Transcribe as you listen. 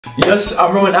Yes,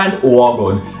 I'm Roman and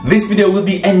Wagon. This video will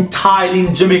be entirely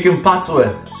in Jamaican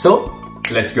Patois. So,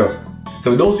 let's go.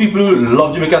 So those people who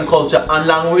love Jamaican culture and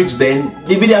language, then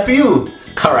the video for you.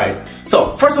 Alright,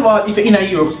 so first of all, if you're in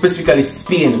Europe, specifically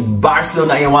Spain,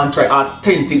 Barcelona, and you want to try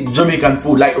authentic Jamaican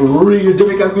food, like real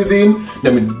Jamaican cuisine,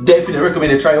 then we definitely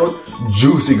recommend you try out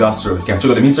Juicy Gastro. You can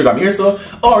check out them Instagram here, so,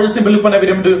 or just simply look on the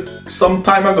video do some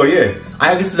time ago, yeah.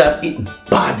 I guess that it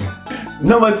bad.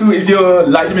 Number two, if you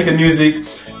like Jamaican music,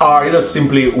 or you just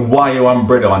simply why you want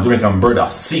brother, one Jamaican brother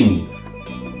sing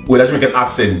with a Jamaican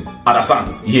accent, other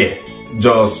songs, yeah.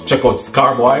 Just check out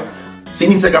Scarboy. See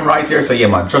Instagram right here, so yeah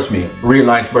man, trust me, real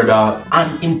nice brother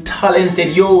and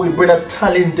talented, yo, brother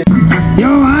talented. Yo,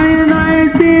 I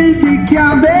feel the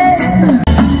cabin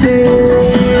to stay.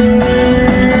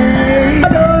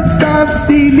 Don't stop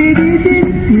stealing.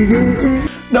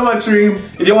 Number three,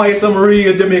 if you want to hear some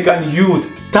real Jamaican youth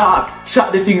talk,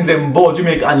 chat the things them about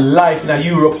Jamaica and life in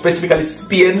Europe, specifically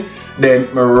Spain, then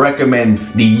I recommend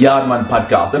the Yardman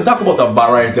podcast. Them talk about a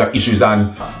variety of issues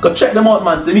and go check them out,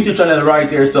 man. They meet your channel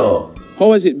right here, so.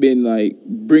 How has it been like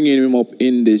bringing him up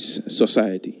in this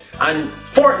society? And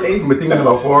fourthly, we think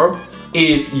number four,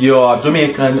 if you're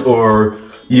Jamaican or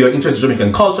you're interested in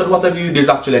Jamaican culture, what have you, there's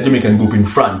actually a Jamaican group in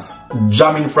France,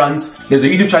 Jam in France. There's a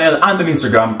YouTube channel and an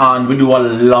Instagram, and we do a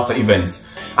lot of events.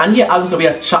 And yeah, also we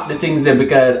are chat the things there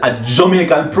because a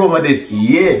Jamaican promo this,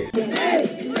 yeah.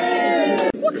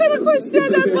 What kind of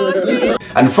question that was?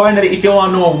 And finally, if you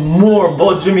want to know more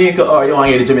about Jamaica or you want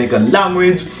to hear the Jamaican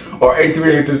language or anything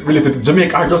related to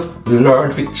Jamaica or just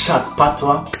learn to chat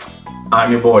patois,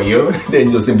 I'm your boy, yo.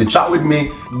 Then just simply chat with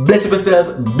me, bless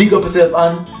yourself, big up yourself,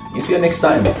 and you see you next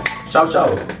time. Ciao,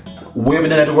 ciao. Wherever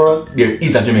in the world, there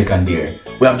is a Jamaican there.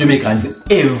 We have Jamaicans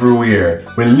everywhere.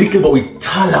 We're little but we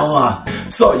talawa.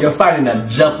 So you're finding in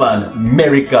Japan,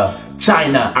 America,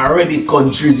 China, Arabic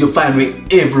countries, you find me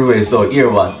everywhere. So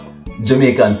here what?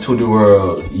 Jamaican to the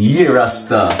world. Yeah,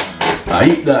 Rasta.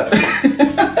 I eat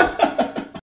that.